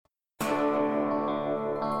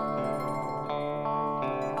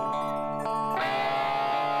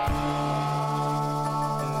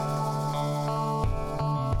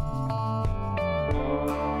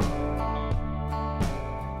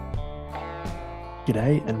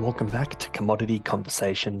G'day and welcome back to Commodity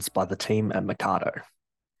Conversations by the team at Mecardo,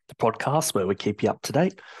 the podcast where we keep you up to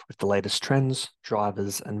date with the latest trends,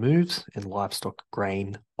 drivers, and moves in livestock,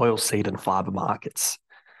 grain, oilseed, and fibre markets.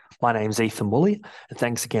 My name's Ethan Woolley, and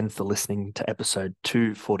thanks again for listening to episode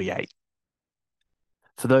 248.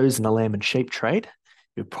 For those in the lamb and sheep trade,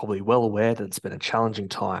 you're probably well aware that it's been a challenging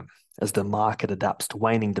time as the market adapts to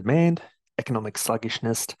waning demand, economic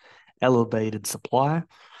sluggishness, elevated supply,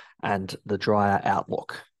 and the drier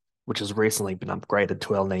outlook, which has recently been upgraded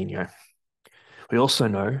to El Nino. We also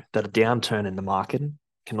know that a downturn in the market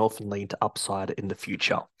can often lead to upside in the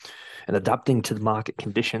future, and adapting to the market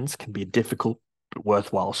conditions can be a difficult but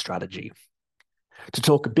worthwhile strategy. To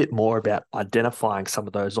talk a bit more about identifying some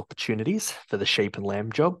of those opportunities for the sheep and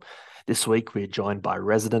lamb job, this week we are joined by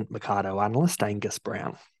resident Mecardo analyst Angus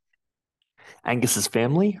Brown. Angus's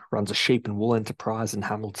family runs a sheep and wool enterprise in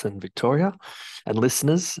Hamilton, Victoria, and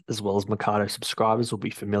listeners, as well as Mecardo subscribers, will be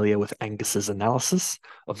familiar with Angus's analysis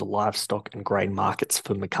of the livestock and grain markets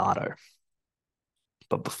for Mecardo.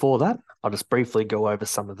 But before that, I'll just briefly go over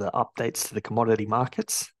some of the updates to the commodity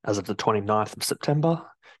markets as of the 29th of September,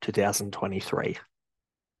 2023.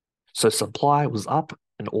 So supply was up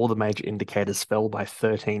and all the major indicators fell by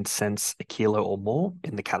 13 cents a kilo or more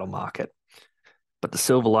in the cattle market. But the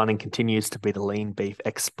silver lining continues to be the lean beef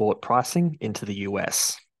export pricing into the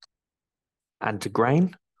US. And to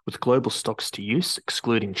grain, with global stocks to use,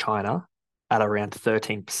 excluding China, at around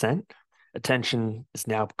 13%, attention is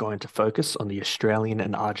now going to focus on the Australian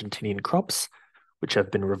and Argentinian crops, which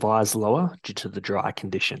have been revised lower due to the dry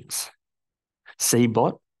conditions.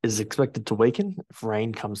 CBOT is expected to weaken if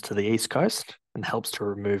rain comes to the east coast and helps to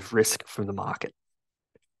remove risk from the market.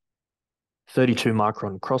 32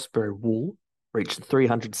 micron crossbred wool reached the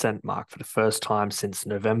 300 cent mark for the first time since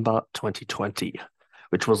November 2020,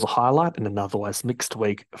 which was a highlight in an otherwise mixed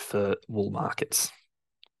week for wool markets.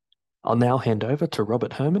 I'll now hand over to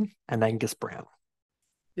Robert Herman and Angus Brown.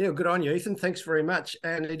 Yeah, good on you, Ethan. Thanks very much.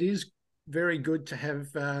 And it is very good to have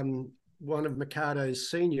one of Mecardo's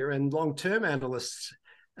senior and long-term analysts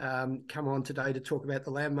come on today to talk about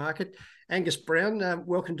the lamb market. Angus Brown,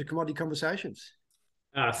 welcome to Commodity Conversations.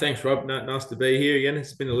 Thanks, Rob. Nice to be here again.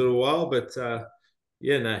 It's been a little while, but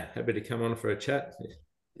happy to come on for a chat.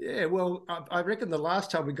 Yeah, well, I reckon the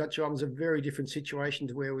last time we got you on was a very different situation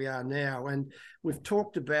to where we are now. And we've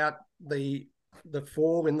talked about the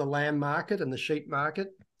fall in the lamb market and the sheep market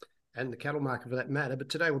and the cattle market for that matter. But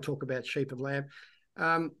today we'll talk about sheep and lamb.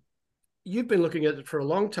 You've been looking at it for a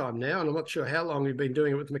long time now, and I'm not sure how long you've been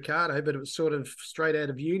doing it with Mecardo, but it was sort of straight out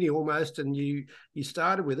of uni almost, and you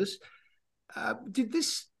started with us. Did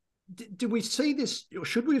we see this, or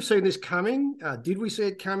should we have seen this coming? Did we see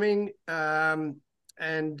it coming?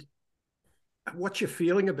 And what's your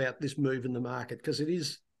feeling about this move in the market? Because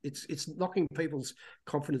it's knocking people's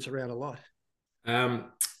confidence around a lot. I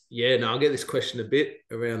get this question a bit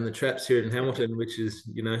around the traps here in Hamilton, which is,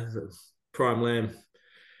 the prime lamb.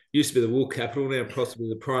 Used to be the wool capital, now possibly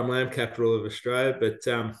the prime lamb capital of Australia. But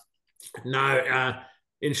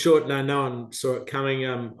in short, no one saw it coming.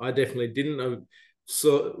 I definitely didn't.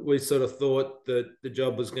 We sort of thought that the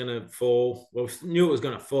job was going to fall. Well, we knew it was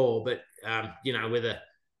going to fall, but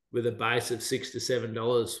with a base of $6 to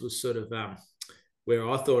 $7 was sort of where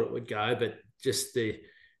I thought it would go. But just it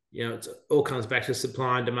all comes back to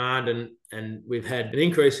supply and demand, and we've had an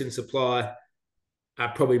increase in supply,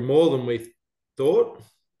 probably more than we thought.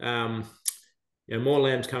 More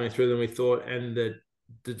lambs coming through than we thought, and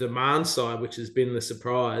the demand side, which has been the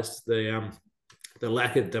surprise, the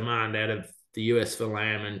lack of demand out of the US for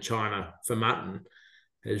lamb and China for mutton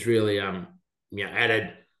has really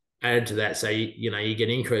added to that. So you get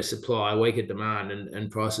increased supply, weaker demand, and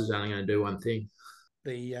prices are only going to do one thing.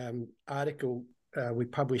 The article we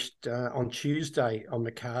published on Tuesday on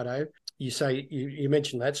Mecardo, you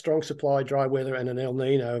mentioned that strong supply, dry weather, and an El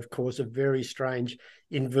Nino, of course, a very strange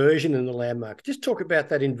inversion in the lamb market. Just talk about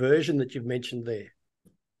that inversion that you've mentioned there.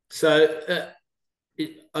 So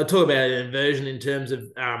I talk about an inversion in terms of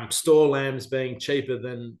store lambs being cheaper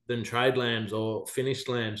than trade lambs or finished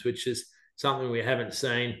lambs, which is something we haven't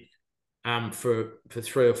seen for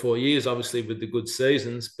 3 or 4 years, obviously with the good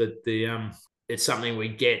seasons, but it's something we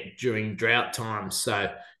get during drought times.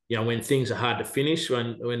 So when things are hard to finish,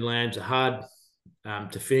 when lambs are hard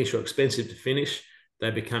to finish or expensive to finish,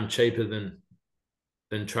 they become cheaper than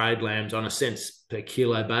trade lambs on a cents per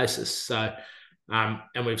kilo basis. So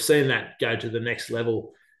and we've seen that go to the next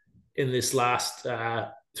level in this last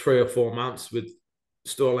 3 or 4 months, with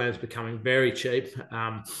store lambs becoming very cheap.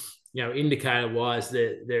 Indicator wise,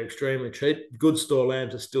 they're extremely cheap. Good store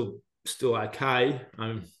lambs are still okay.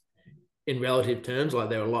 in relative terms, like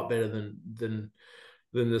they're a lot better than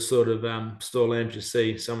the sort of store lambs you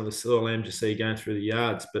see, some of the store lambs you see going through the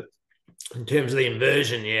yards. But in terms of the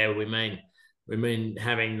inversion, yeah, we mean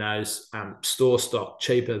having those store stock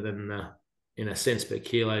cheaper than in a cents per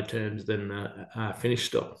kilo terms than finished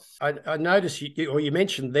stock. I noticed you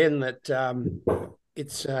mentioned then that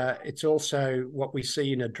it's also what we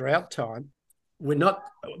see in a drought time. We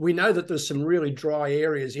know that there's some really dry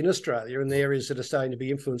areas in Australia and the areas that are starting to be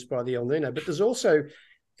influenced by the El Nino, but there's also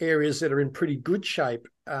areas that are in pretty good shape.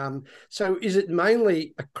 So is it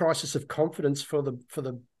mainly a crisis of confidence for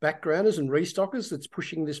the backgrounders and restockers that's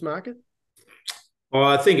pushing this market? Well,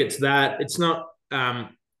 I think it's that. It's not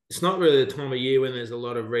really the time of year when there's a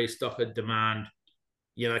lot of restocker demand.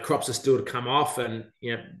 Crops are still to come off, and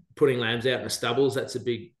putting lambs out in the stubbles, that's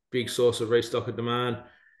a big source of restocker demand.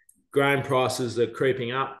 Grain prices are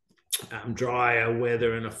creeping up, drier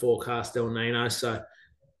weather and a forecast El Nino, so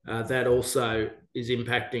that also is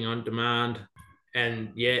impacting on demand.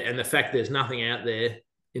 And the fact there's nothing out there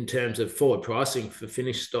in terms of forward pricing for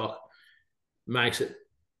finished stock makes it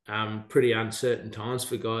pretty uncertain times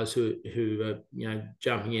for guys who are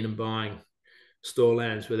jumping in and buying store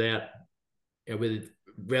lambs with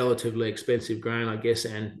relatively expensive grain, I guess,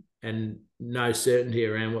 and no certainty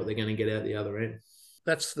around what they're going to get out the other end.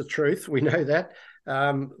 That's the truth. We know that.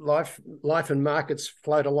 Life and markets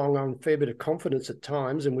float along on a fair bit of confidence at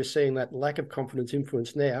times, and we're seeing that lack of confidence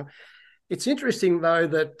influence now. It's interesting, though,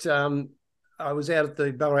 that I was out at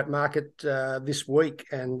the Ballarat market this week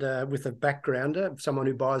and with a backgrounder, someone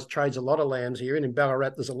who trades a lot of lambs here. And in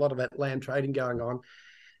Ballarat, there's a lot of that lamb trading going on.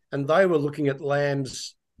 And they were looking at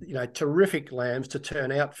lambs, terrific lambs to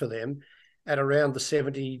turn out for them at around the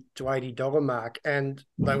 $70 to $80 mark. And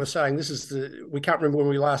they were saying we can't remember when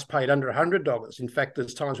we last paid under $100. In fact,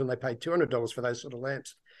 there's times when they paid $200 for those sort of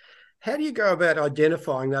lambs. How do you go about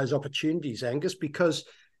identifying those opportunities, Angus? Because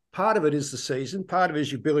part of it is the season, part of it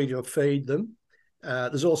is your ability to feed them.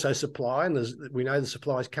 There's also supply, and we know the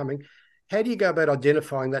supply is coming. How do you go about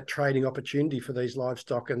identifying that trading opportunity for these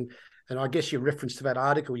livestock? And I guess your reference to that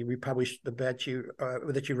article you republished about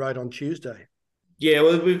that you wrote on Tuesday. Yeah,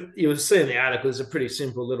 well, you were seeing the article. There's a pretty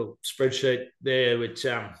simple little spreadsheet there, which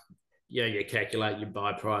you calculate your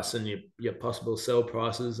buy price and your possible sell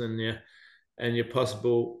prices and your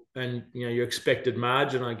possible and your expected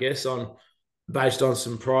margin, I guess, based on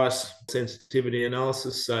some price sensitivity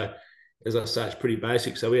analysis. So, as I say, it's pretty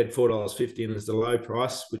basic. So we had $4.50 in as the low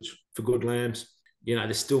price, which for good lambs,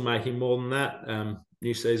 they're still making more than that,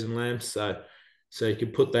 new season lambs. So you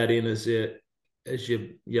could put that in as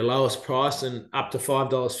your lowest price, and up to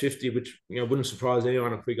 $5.50, which wouldn't surprise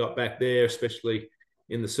anyone if we got back there, especially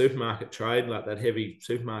in the supermarket trade, like that heavy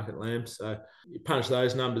supermarket lamb. So you punch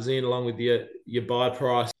those numbers in along with your buy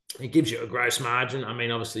price. It gives you a gross margin. I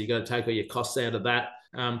mean, obviously, you got to take all your costs out of that.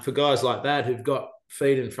 For guys like that who've got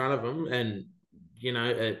feed in front of them, and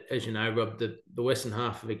as you know, Rob, the western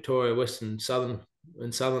half of Victoria, southern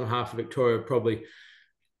half of Victoria are probably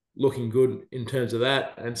looking good in terms of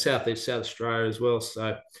that, and South Australia as well.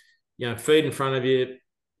 So, feed in front of you,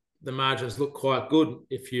 the margins look quite good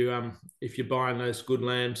if you're buying those good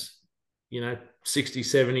lambs, $60,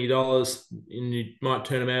 $70, and you might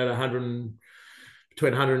turn them out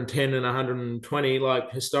between 110 and 120.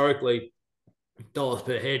 Like historically, dollars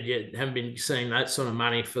per head, you haven't been seeing that sort of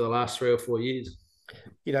money for the last 3 or 4 years.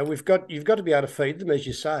 You've got to be able to feed them, as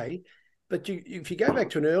you say, but if you go back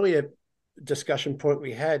to an earlier discussion point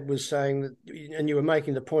we had, was saying that, and you were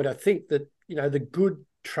making the point, I think, that the good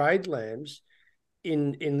trade lambs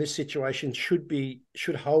in this situation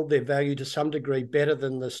should hold their value to some degree better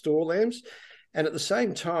than the store lambs. And at the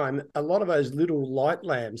same time, a lot of those little light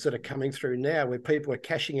lambs that are coming through now, where people are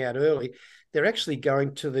cashing out early, they're actually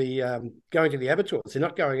going to the abattoirs. They're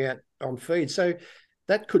not going out on feed. So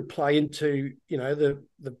that could play into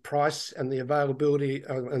the price and the availability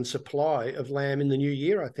and supply of lamb in the new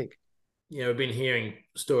year, I think. We've been hearing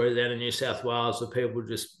stories out in New South Wales of people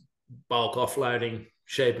just bulk offloading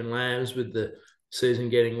sheep and lambs with the season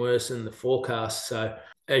getting worse than the forecast. So,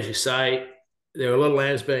 as you say, there are a lot of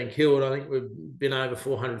lambs being killed. I think we've been over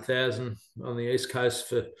 400,000 on the East Coast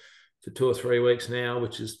for 2 or 3 weeks now,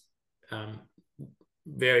 which is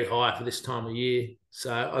very high for this time of year.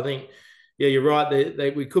 So I think, you're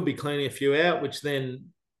right. We could be cleaning a few out, which then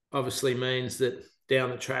obviously means that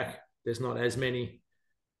down the track there's not as many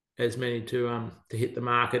to hit the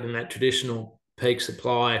market in that traditional peak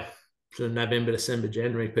supply, sort of November, December,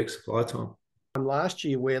 January peak supply time. Last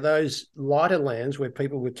year, where those lighter lambs, where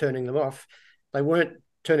people were turning them off, they weren't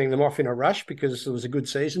turning them off in a rush because it was a good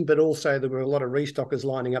season, but also there were a lot of restockers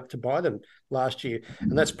lining up to buy them last year.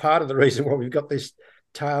 And that's part of the reason why we've got this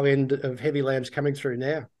tail end of heavy lambs coming through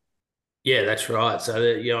now. Yeah, that's right. So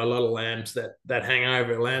a lot of lambs that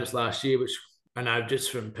hangover of lambs last year, which I know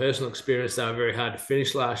just from personal experience, they were very hard to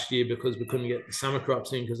finish last year because we couldn't get the summer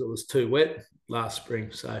crops in because it was too wet last spring.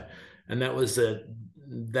 So, and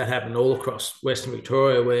that happened all across Western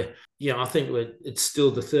Victoria, where I think it's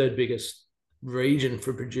still the third biggest region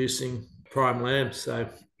for producing prime lambs. So,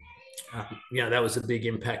 that was a big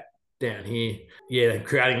impact down here. Yeah,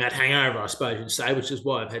 creating that hangover, I suppose you'd say, which is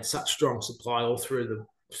why I've had such strong supply all through the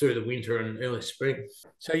winter and early spring.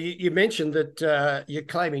 So you mentioned that you're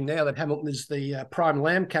claiming now that Hamilton is the prime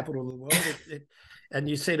lamb capital of the world, and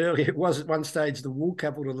you said earlier it was at one stage the wool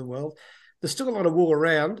capital of the world. There's still a lot of wool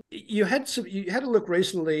around. You had a look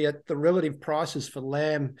recently at the relative prices for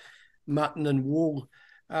lamb, mutton, and wool.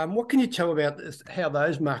 What can you tell about how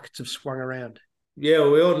those markets have swung around? Yeah,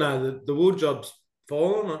 well, we all know that the wool job's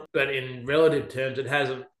fallen, but in relative terms, it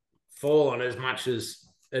hasn't fallen as much as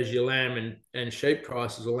your lamb and sheep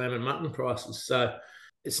prices or lamb and mutton prices. So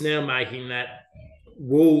it's now making that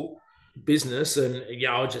wool business. And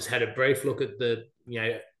I just had a brief look at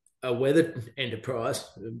a wether enterprise.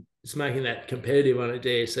 It's making that competitive on a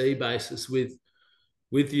DSE basis with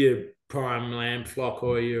your prime lamb flock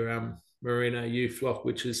or your merino ewe flock,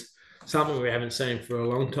 which is something we haven't seen for a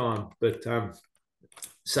long time. But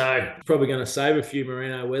so probably going to save a few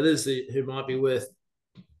merino wethers who might be worth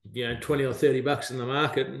 $20 or $30 in the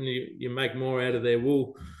market, and you make more out of their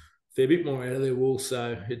wool, a fair bit more out of their wool.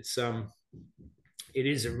 So it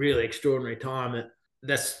is a really extraordinary time.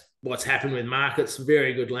 That's what's happened with markets,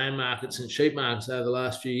 very good land markets and sheep markets over the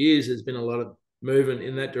last few years. There's been a lot of movement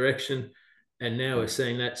in that direction, and now we're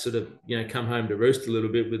seeing that sort of come home to roost a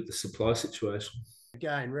little bit with the supply situation.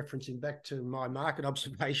 Again, referencing back to my market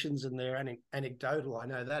observations, and they're anecdotal, I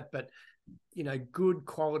know that, but good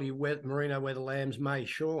quality merino wether lambs, May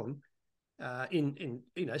Sean, in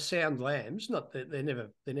sound lambs, not that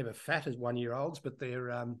they're never fat as 1 year olds, but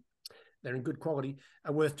they're in good quality,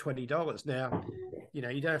 are worth $20. Now, you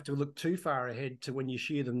don't have to look too far ahead to when you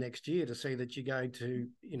shear them next year to see that you're going to,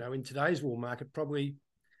 in today's wool market, probably,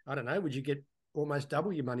 I don't know, would you get almost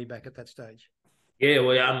double your money back at that stage? Yeah,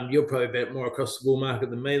 well, you're probably a bit more across the wool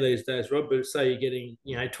market than me these days, Rob. But say you're getting,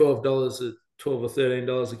 $12 or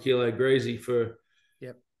 $13 a kilo greasy for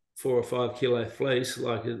 4 or 5 kilo fleece,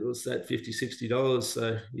 like it was that $50-$60.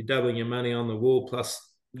 So you're doubling your money on the wool, plus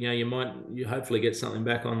you hopefully get something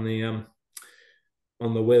back on the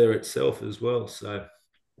wether itself as well. So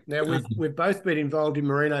now we've both been involved in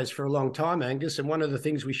merinos for a long time, Angus, and one of the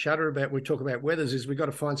things we shudder about when we talk about wethers is we've got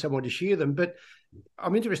to find someone to shear them. But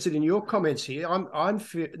I'm interested in your comments here. I'm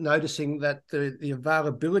noticing that the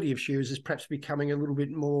availability of shearers is perhaps becoming a little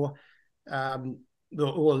bit more, or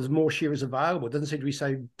there's more shearers available. It doesn't seem to be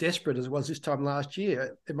so desperate as it was this time last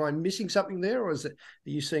year. Am I missing something there, or are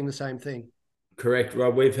you seeing the same thing? Correct,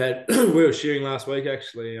 Rob. We were shearing last week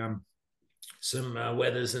actually, some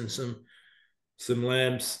wethers and some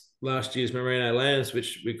lambs, last year's merino lambs,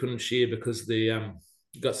 which we couldn't shear because the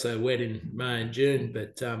got so wet in May and June.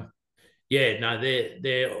 But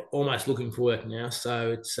they're almost looking for work now.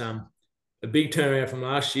 So it's a big turnaround from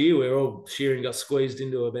last year, where all shearing got squeezed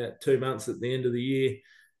into about 2 months at the end of the year.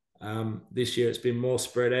 This year it's been more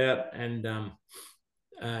spread out, and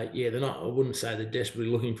they're not. I wouldn't say they're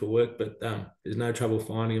desperately looking for work, but there's no trouble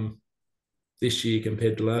finding them this year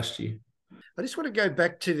compared to last year. I just want to go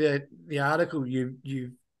back to the article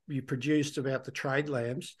you produced about the trade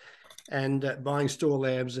lambs and buying store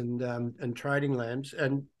lambs and trading lambs.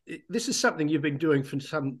 And this is something you've been doing for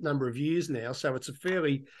some number of years now, so it's a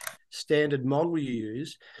fairly standard model you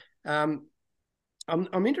use. I'm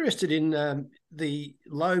interested in the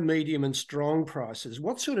low, medium, and strong prices.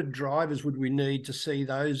 What sort of drivers would we need to see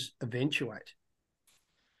those eventuate?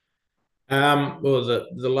 Well,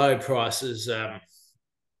 the low prices, we're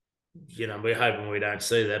hoping we don't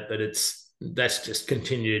see that, but that's just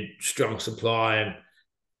continued strong supply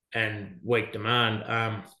and weak demand.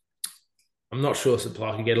 I'm not sure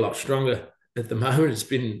supply can get a lot stronger at the moment.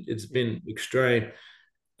 It's been extreme.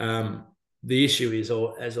 The issue is,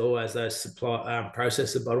 as always, those supply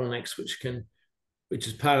processor bottlenecks, which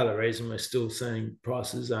is part of the reason we're still seeing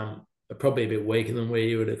prices are probably a bit weaker than where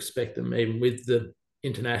you would expect them, even with the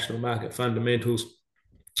international market fundamentals.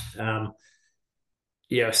 So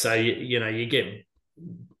you get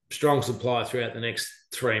strong supply throughout the next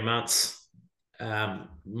 3 months.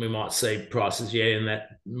 We might see prices, in that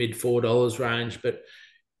mid $4 range, but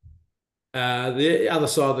the other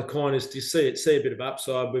side of the coin is to see a bit of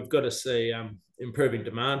upside. We've got to see improving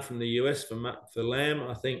demand from the US for lamb.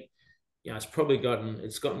 I think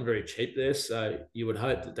it's gotten very cheap there, so you would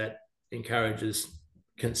hope that encourages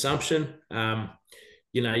consumption.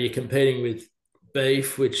 you're competing with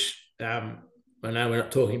beef, which I know we're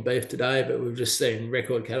not talking beef today, but we've just seen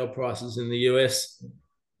record cattle prices in the US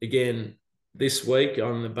again this week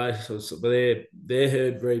on the basis of their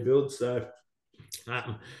herd rebuild. So,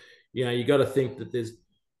 you got to think that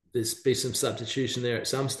there's be some substitution there at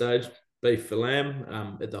some stage, beef for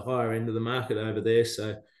lamb at the higher end of the market over there.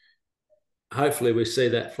 So hopefully we see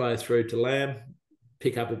that flow through to lamb,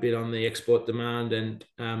 pick up a bit on the export demand. And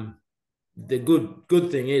the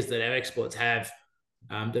good thing is that our exports have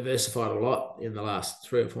diversified a lot in the last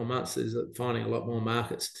 3 or 4 months. There's finding a lot more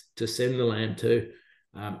markets to send the lamb to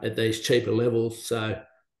at these cheaper levels. So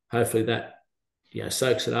hopefully that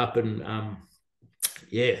soaks it up, and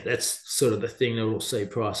that's sort of the thing that we'll see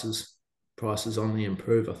prices on the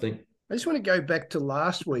improve, I think. I just want to go back to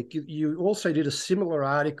last week. You also did a similar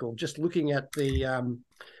article just looking at the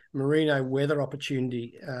merino wether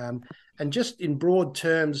opportunity. And just in broad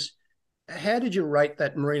terms, how did you rate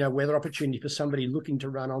that merino wether opportunity for somebody looking to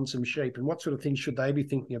run on some sheep? And what sort of things should they be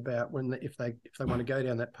thinking about if they want to go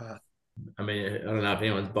down that path? I mean, I don't know if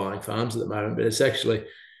anyone's buying farms at the moment, but it's actually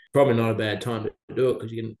probably not a bad time to do it,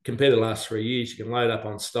 because you can compare the last 3 years. You can load up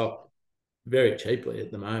on stock very cheaply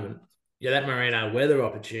at the moment. Yeah, that merino wether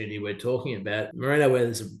opportunity we're talking about, merino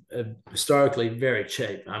wethers are historically very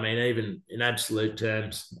cheap. I mean, even in absolute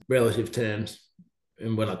terms, relative terms,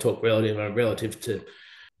 and when I talk relative, I'm relative to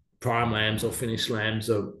prime lambs or finished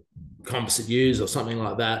lambs or composite ewes or something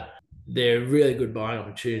like that, they're a really good buying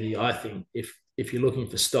opportunity, I think. If you're looking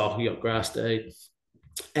for stock, you got grass to eat,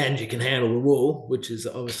 and you can handle the wool, which is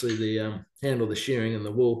obviously handle the shearing and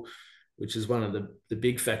the wool, which is one of the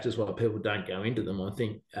big factors why people don't go into them. I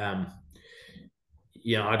think I'm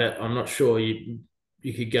not sure you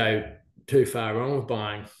could go too far wrong with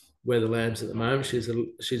buying wether lambs at the moment. She's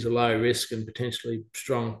a low risk and potentially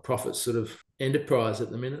strong profit sort of enterprise at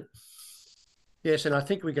the minute. Yes, and I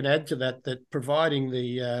think we can add to that providing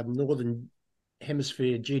the Northern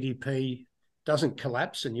Hemisphere GDP doesn't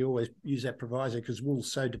collapse, and you always use that proviso because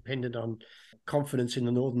wool's so dependent on confidence in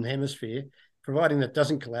the Northern Hemisphere, providing that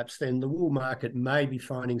doesn't collapse, then the wool market may be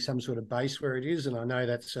finding some sort of base where it is, and I know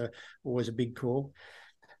that's always a big call.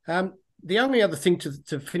 The only other thing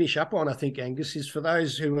to finish up on, I think, Angus, is for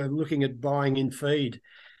those who are looking at buying in feed,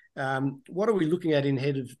 what are we looking at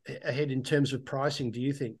ahead in terms of pricing, do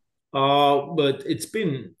you think? But it's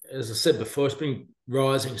been, as I said before, it's been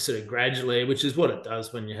rising sort of gradually, which is what it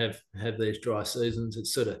does when you have these dry seasons. It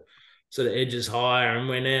sort of edges higher, and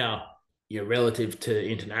we're now, relative to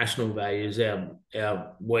international values,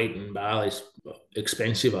 our wheat and barley's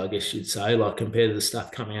expensive, I guess you'd say, like compared to the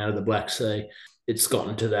stuff coming out of the Black Sea. It's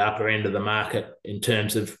gotten to the upper end of the market in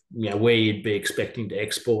terms of where you'd be expecting to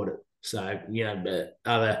export it. So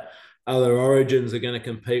other origins are going to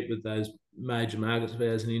compete with those major markets of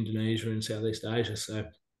ours in Indonesia and Southeast Asia. So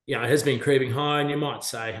it has been creeping high, and you might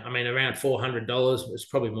say, I mean, around $400. It's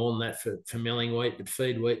probably more than that for milling wheat, but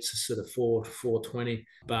feed wheat's sort of $420.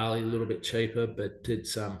 Barley a little bit cheaper, but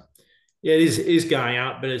it's it is going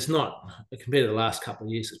up, but it's not, compared to the last couple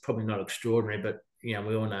of years, it's probably not extraordinary. But we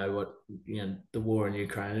all know what the war in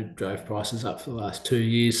Ukraine drove prices up for the last 2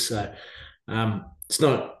 years. So it's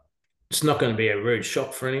not going to be a rude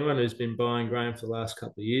shock for anyone who's been buying grain for the last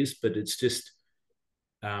couple of years, but it's just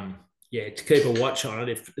to keep a watch on it.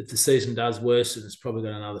 If the season does worsen, it's probably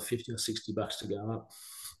got another $50 or $60 to go up.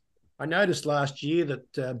 I noticed last year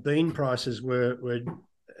that bean prices were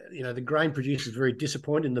the grain producers were very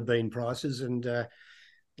disappointed in the bean prices, and a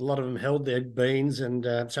lot of them held their beans, and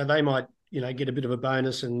so they might get a bit of a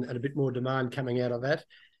bonus and a bit more demand coming out of that.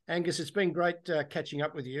 Angus, it's been great catching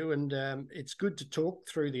up with you, and it's good to talk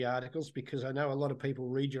through the articles, because I know a lot of people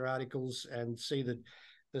read your articles and see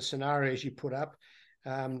the scenarios you put up.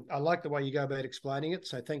 I like the way you go about explaining it,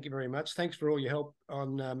 so thank you very much. Thanks for all your help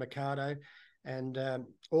on Mecardo, and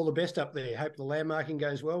all the best up there. Hope the lamb marking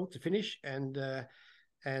goes well to finish, and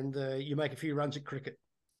you make a few runs at cricket.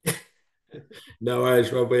 No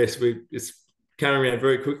worries, Rob. Yes, it's coming around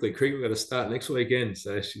very quickly. Cricket, we've got to start next weekend,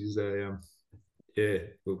 so she's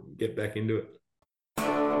we'll get back into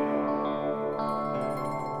it.